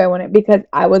speak the way I wanted because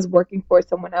I was working for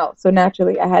someone else. So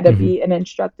naturally, I had to Hmm. be an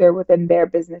instructor within their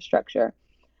business structure.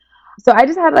 So I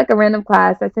just had like a random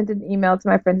class. I sent an email to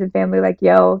my friends and family, like,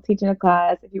 yo, teaching a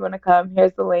class. If you want to come,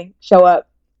 here's the link. Show up.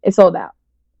 It's sold out.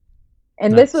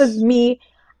 And this was Nice. me.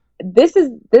 This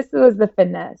was the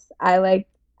finesse. I like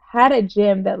had a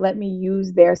gym that let me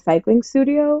use their cycling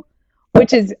studio,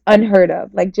 which is unheard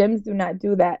of. Like gyms do not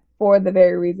do that for the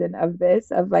very reason of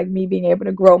this, of like me being able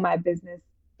to grow my business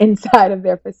inside of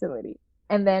their facility.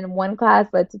 And then one class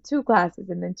led to two classes,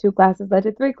 and then two classes led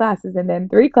to three classes, and then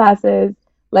three classes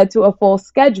led to a full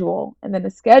schedule, and then the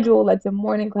schedule led to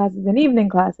morning classes and evening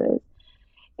classes.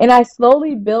 And I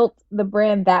slowly built the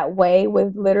brand that way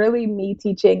with literally me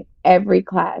teaching every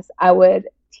class. I would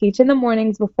teach in the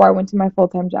mornings before I went to my full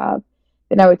time job.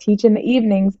 Then I would teach in the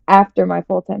evenings after my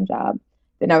full time job.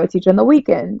 Then I would teach on the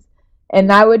weekends. And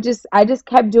I just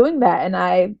kept doing that. And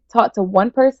I taught to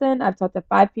one person, I've taught to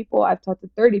 5 people, I've taught to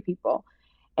 30 people.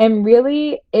 And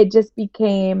really, it just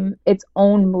became its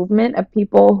own movement of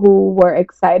people who were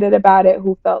excited about it,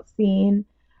 who felt seen.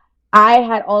 I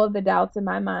had all of the doubts in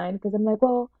my mind because I'm like,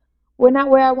 well, we're not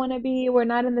where I want to be. We're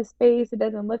not in the space. It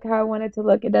doesn't look how I want it to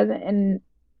look. It doesn't. And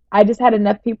I just had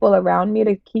enough people around me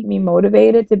to keep me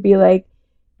motivated to be like,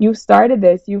 you started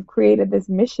this. You've created this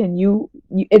mission.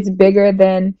 It's bigger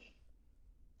than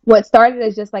what started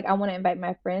as just like, I want to invite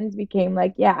my friends became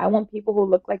like, yeah, I want people who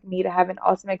look like me to have an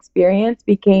awesome experience.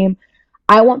 Became,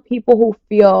 I want people who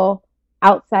feel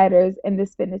outsiders in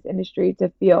this fitness industry to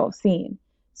feel seen.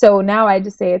 So now I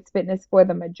just say it's fitness for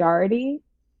the majority.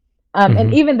 And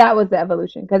Hmm. even that was the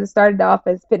evolution because it started off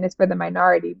as fitness for the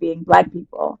minority being Black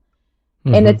people.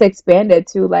 And Hmm. it's expanded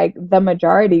to like the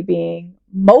majority being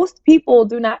most people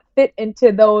do not fit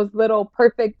into those little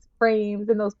perfect frames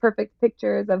and those perfect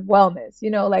pictures of wellness.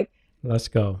 Like Let's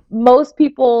go. most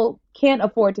people can't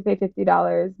afford to pay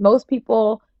 $50. Most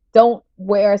people don't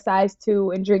wear a size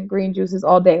 2 and drink green juices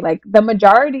all day. Like the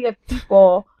majority of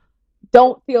people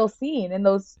don't feel seen in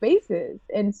those spaces.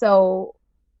 And so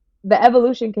the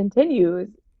evolution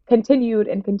continued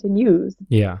and continues.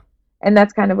 Yeah. And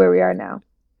that's kind of where we are now.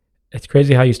 It's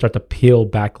crazy how you start to peel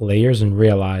back layers and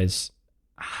realize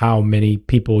how many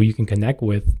people you can connect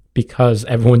with because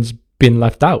everyone's been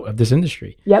left out of this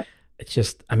industry. Yep. It's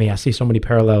just, I mean, I see so many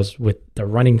parallels with the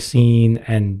running scene.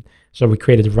 And so we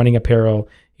created running apparel.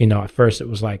 At first it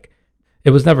was like, it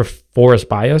was never for us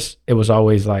by us. It was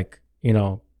always like,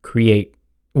 create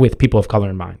with people of color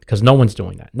in mind because no one's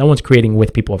doing that. No one's creating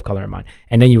with people of color in mind.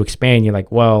 And then you expand, you're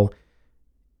like, well,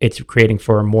 it's creating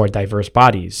for more diverse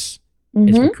bodies.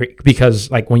 Mm-hmm. Because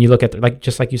like when you look at like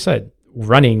just like you said,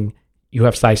 running, you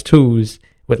have size 2s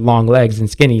with long legs and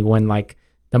skinny when like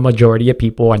the majority of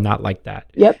people are not like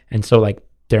that. Yep. And so like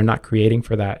they're not creating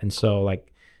for that. And so like,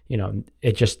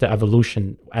 it's just the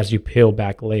evolution as you peel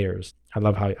back layers. I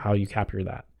love how you capture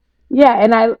that.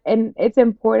 Yeah, and it's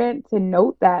important to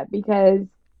note that because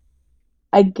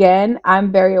again,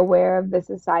 I'm very aware of the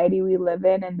society we live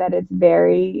in and that it's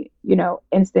very,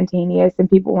 instantaneous and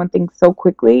people want things so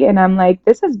quickly. And I'm like,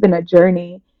 this has been a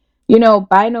journey.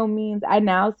 By no means, I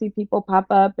now see people pop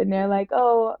up and they're like,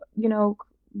 oh,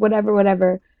 whatever,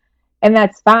 whatever. And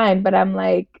that's fine. But I'm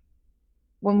like,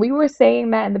 when we were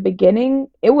saying that in the beginning,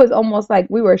 it was almost like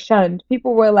we were shunned.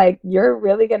 People were like, "You're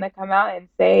really gonna come out and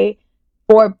say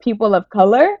for people of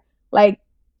color?" Like,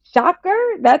 shocker,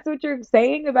 that's what you're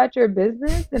saying about your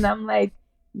business? And I'm like,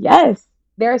 yes,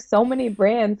 there are so many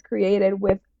brands created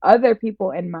with other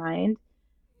people in mind.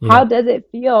 How Yeah. does it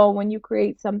feel when you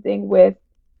create something with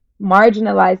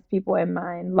marginalized people in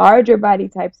mind, larger body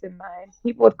types in mind,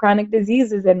 people with chronic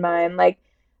diseases in mind? Like,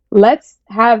 let's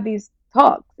have these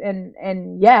talks.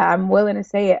 And yeah, I'm willing to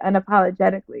say it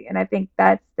unapologetically. And I think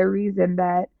that's the reason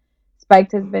that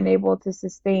Spiked has been able to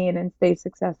sustain and stay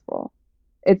successful.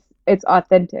 It's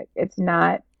authentic. It's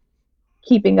not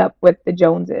keeping up with the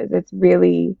Joneses. It's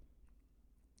really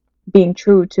being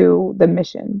true to the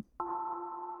mission.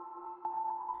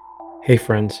 Hey,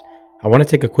 friends. I want to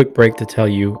take a quick break to tell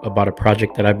you about a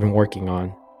project that I've been working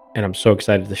on, and I'm so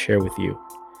excited to share with you.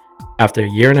 After a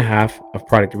year and a half of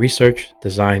product research,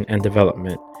 design, and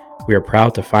development, we are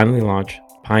proud to finally launch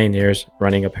Pioneers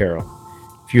Running Apparel,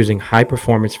 fusing high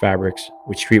performance fabrics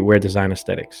with streetwear design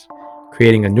aesthetics,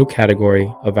 creating a new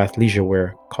category of athleisure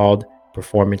wear called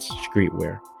performance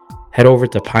streetwear. Head over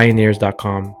to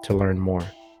pioneers.com to learn more.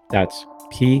 That's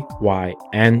pynrs.com.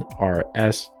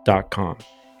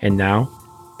 And now,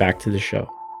 back to the show.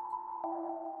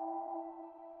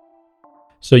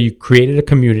 So you created a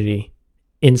community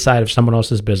inside of someone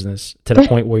else's business to the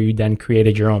point where you then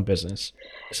created your own business.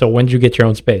 So when did you get your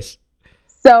own space?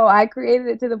 So I created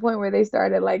it to the point where they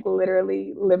started like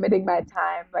literally limiting my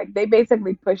time. Like they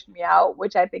basically pushed me out,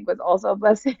 which I think was also a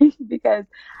blessing because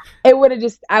it would have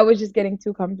just I was just getting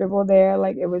too comfortable there.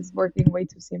 Like it was working way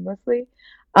too seamlessly.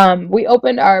 We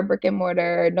opened our brick and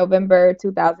mortar November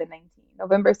 2019,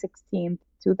 November 16th,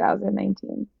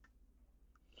 2019.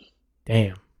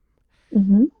 Damn.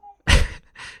 Mm-hmm.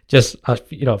 Just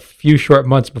a few short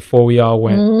months before we all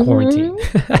went quarantine.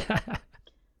 Mm-hmm.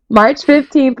 March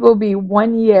 15th will be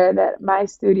 1 year that my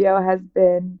studio has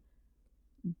been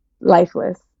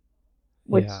lifeless,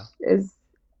 which Yeah, is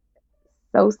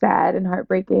so sad and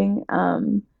heartbreaking.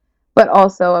 But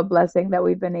also a blessing that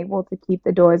we've been able to keep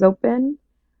the doors open.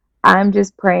 I'm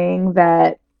just praying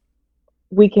that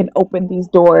we can open these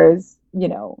doors,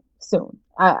 soon.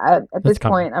 At it's this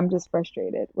coming. point, I'm just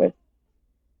frustrated with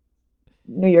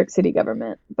New York City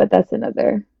government, but that's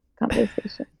another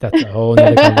conversation. That's a whole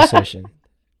nother conversation.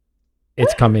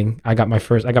 It's coming. I got my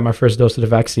first dose of the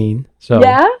vaccine. So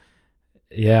Yeah,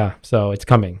 yeah, so it's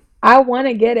coming. I want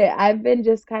to get it. I've been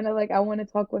just kind of like, I want to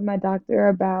talk with my doctor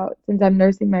about since I'm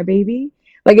nursing my baby.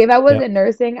 Like, if I Yeah, wasn't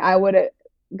nursing, I would have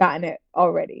gotten it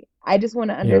already. I just want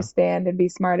to yeah. understand and be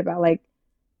smart about like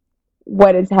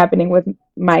what is happening with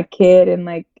my kid. And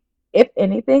like, if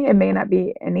anything, it may not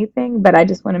be anything, but I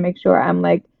just want to make sure I'm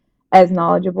like as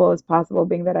knowledgeable as possible,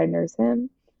 being that I nurse him.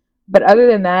 But other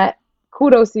than that,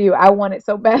 kudos to you. I want it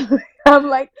so badly. I'm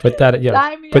like, Put that, yeah,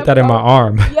 sign me put up, that in my bro.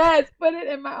 arm. Yes, put it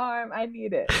in my arm. I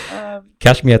need it.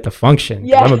 Catch me at the function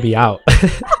because I'm Yeah, gonna be out.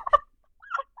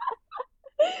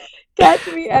 catch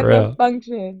me For at the real.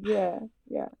 function. Yeah,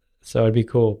 yeah. So it'd be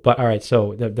cool. But all right,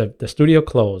 so the studio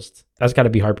closed. That's got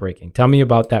to be heartbreaking. Tell me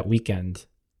about that weekend,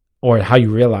 or how you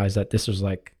realized that this was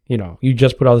like, you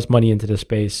just put all this money into the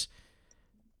space.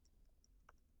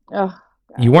 Oh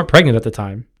You God. weren't pregnant at the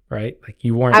time, right? Like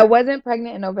you I weren't. wasn't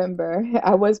pregnant in November.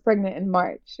 I was pregnant in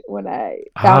March when I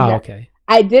found Ah, out. okay,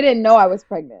 I didn't know I was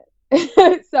pregnant.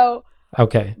 So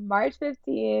okay. March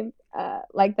 15th,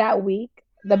 like that week,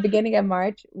 the beginning of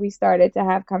March, we started to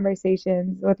have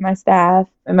conversations with my staff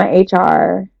and my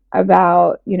HR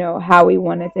about, how we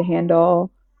wanted to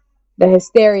handle the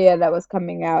hysteria that was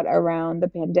coming out around the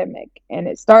pandemic. And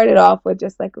it started off with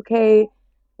just like, okay,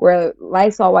 we're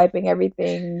Lysol wiping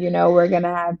everything, we're going to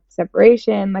have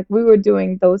separation. Like we were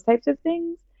doing those types of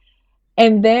things.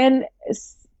 And then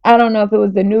I don't know if it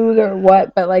was the news or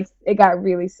what, but like it got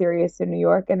really serious in New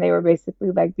York and they were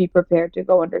basically like, be prepared to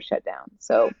go under shutdown.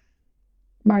 So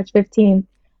March 15th,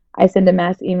 I send a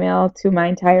mass email to my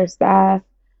entire staff,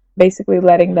 basically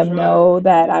letting them know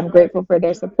that I'm grateful for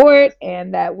their support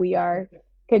and that we are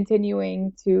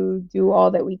continuing to do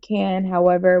all that we can.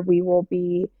 However, we will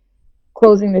be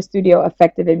closing the studio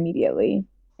effective immediately.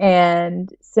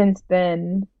 And since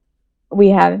then, we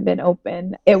haven't been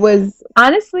open. It was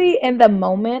honestly in the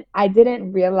moment, I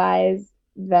didn't realize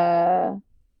the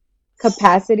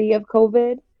capacity of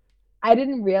COVID. I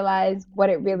didn't realize what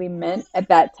it really meant at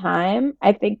that time.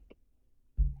 I think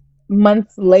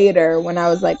months later, when I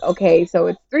was like, okay, so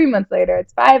it's 3 months later,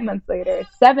 it's 5 months later,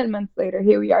 it's 7 months later,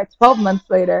 here we are, 12 months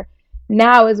later.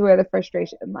 Now is where the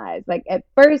frustration lies. Like at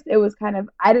first, it was kind of,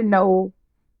 I didn't know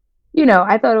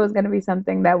I thought it was going to be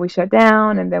something that we shut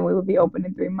down and then we would be open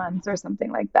in 3 months or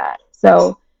something like that.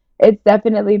 So it's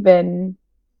definitely been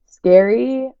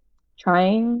scary,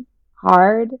 trying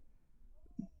hard,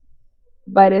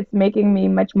 but it's making me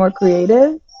much more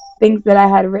creative. Things that I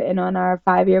had written on our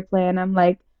 5 year plan, I'm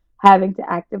like having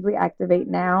to actively activate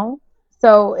now.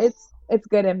 So it's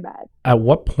good and bad. At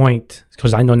what point,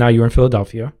 because I know now you're in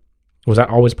Philadelphia, was that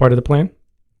always part of the plan?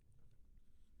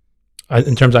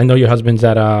 In terms, I know your husband's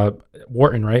at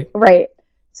Wharton, right? Right.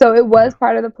 So it was Yeah.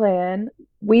 part of the plan.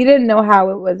 We didn't know how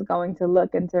it was going to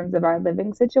look in terms of our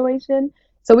living situation.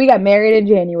 So we got married in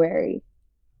January.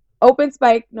 Open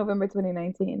Spike November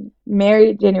 2019.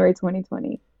 Married January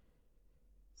 2020.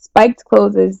 Spiked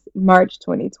closes March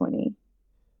 2020.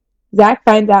 Zach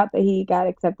finds out that he got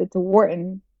accepted to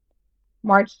Wharton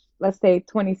March, let's say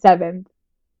 27th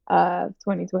of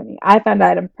 2020. I found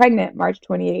out I'm pregnant March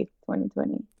 28th,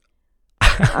 2020.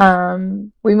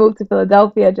 We moved to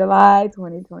Philadelphia July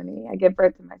 2020. I give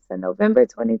birth to my son November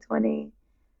 2020,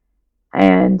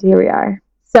 and here we are.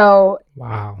 So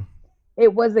Wow.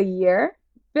 it was a year.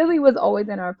 Philly was always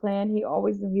in our plan. He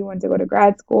always knew he wanted to go to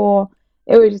grad school.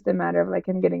 It was just a matter of like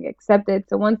him getting accepted.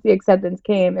 So once the acceptance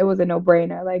came, it was a no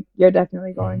brainer. Like you're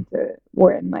definitely Mhm. going to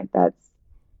Wharton. Like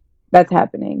that's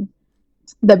happening.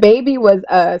 The baby was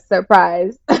a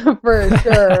surprise for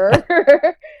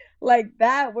sure. Like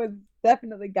that was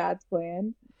definitely God's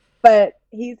plan. But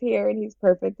he's here and he's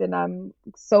perfect and I'm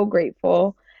so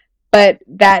grateful. But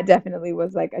that definitely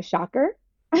was like a shocker.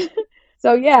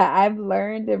 So yeah, I've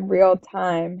learned in real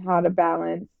time how to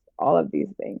balance all of these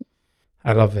things.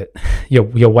 I love it.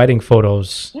 Your wedding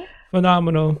photos,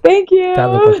 phenomenal. Thank That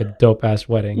looked like you. a dope ass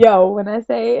wedding. Yo, when I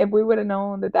say if we would have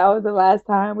known that that was the last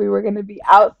time we were going to be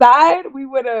outside, we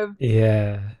would have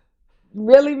Yeah.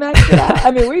 really maxed it out.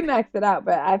 I mean, we maxed it out,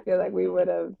 but I feel like we would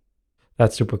have,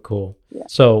 That's super cool. yeah.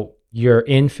 So you're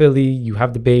in Philly, you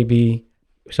have the baby.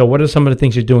 So what are some of the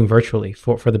things you're doing virtually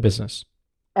for the business?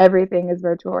 Everything is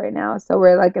virtual right now. So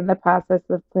we're like in the process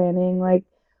of planning like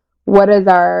what does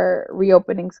our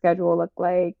reopening schedule look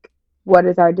like? What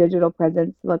does our digital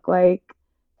presence look like?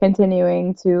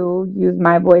 Continuing to use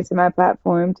my voice and my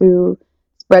platform to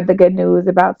spread the good news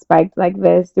about spikes like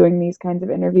this, doing these kinds of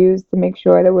interviews to make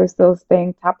sure that we're still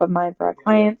staying top of mind for our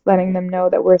clients, letting them know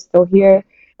that we're still here.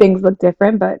 Things look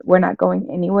different, but we're not going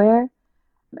anywhere.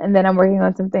 And then I'm working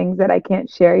on some things that I can't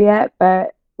share yet,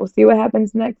 but we'll see what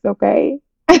happens next, okay?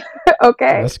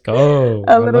 Okay. Let's go.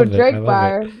 A I little love it. I Drake love it.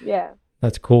 bar. Yeah.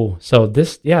 That's cool. So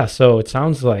yeah, so it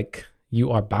sounds like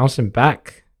you are bouncing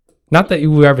back. Not that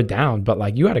you were ever down, but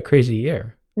like you had a crazy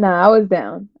year. No, I was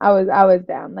down. I was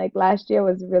down. Like last year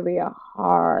was really a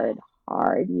hard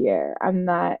year. I'm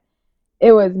not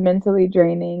It was mentally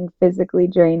draining, physically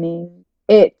draining.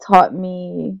 It taught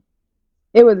me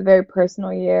it was a very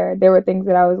personal year. There were things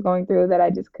that I was going through that I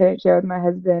just couldn't share with my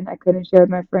husband. I couldn't share with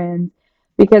my friends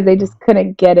because they just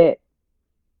couldn't get it.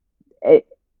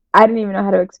 I didn't even know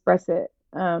how to express it.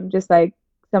 Just like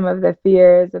some of the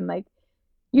fears and like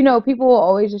people will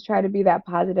always just try to be that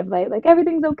positive light, like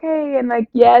everything's okay, and like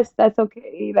yes, that's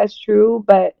okay, that's true,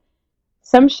 but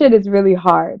some shit is really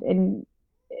hard, and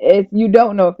you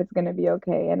don't know if it's gonna be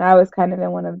okay. And I was kind of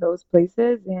in one of those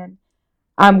places, and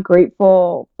I'm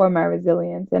grateful for my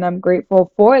resilience, and I'm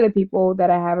grateful for the people that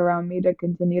I have around me to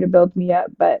continue to build me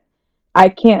up. But I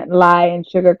can't lie and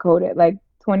sugarcoat it. Like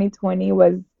 2020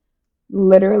 was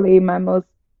literally my most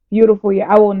beautiful year.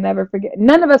 I will never forget.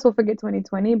 None of us will forget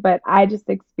 2020, but I just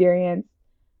experienced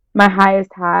my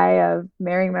highest high of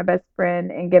marrying my best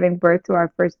friend and giving birth to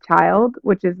our first child,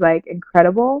 which is like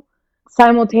incredible,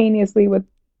 simultaneously with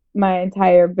my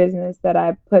entire business that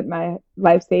I put my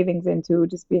life savings into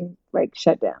just being like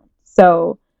shut down.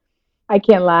 So I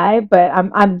can't lie, but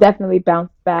I'm definitely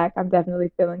bounced back. I'm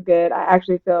definitely feeling good. I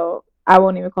actually feel I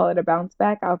won't even call it a bounce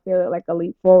back. I'll feel it like a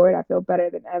leap forward. I feel better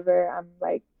than ever.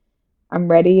 I'm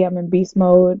ready. I'm in beast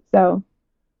mode. So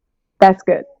that's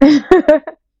good.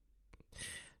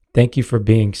 Thank you for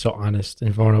being so honest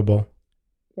and vulnerable.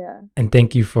 Yeah. And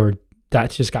thank you for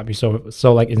that just got me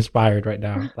so like inspired right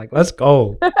now. Like let's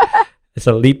go. It's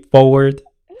a leap forward.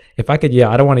 If I could yell,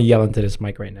 I don't want to yell into this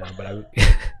mic right now, but I would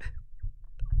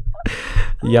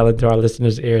yell into our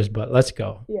listeners' ears, but let's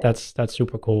go. Yeah. That's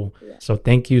super cool. Yeah. So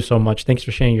thank you so much. Thanks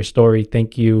for sharing your story.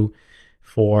 Thank you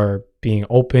for being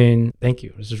open. Thank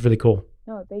you. This is really cool.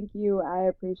 No, thank you. I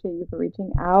appreciate you for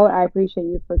reaching out. I appreciate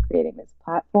you for creating this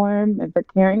platform and for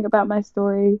caring about my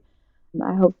story.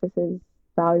 I hope this is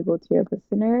valuable to your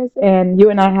listeners. And you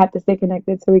and I have to stay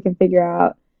connected so we can figure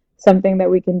out something that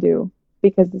we can do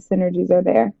because the synergies are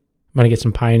there. I'm gonna get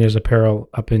some Pioneers apparel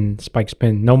up in Spike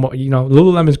Spin. No more,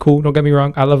 Lululemon's cool. Don't get me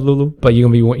wrong. I love Lulu, but you're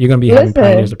gonna be having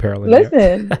Pioneers apparel in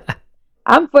Listen. there.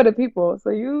 I'm for the people,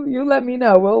 so you let me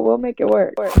know. We'll make it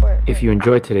work. If you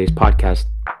enjoyed today's podcast,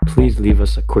 please leave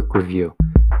us a quick review.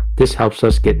 This helps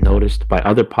us get noticed by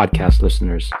other podcast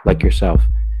listeners like yourself.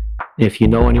 If you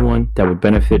know anyone that would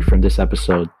benefit from this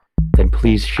episode, then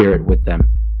please share it with them.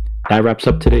 That wraps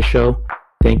up today's show.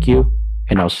 Thank you,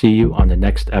 and I'll see you on the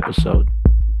next episode.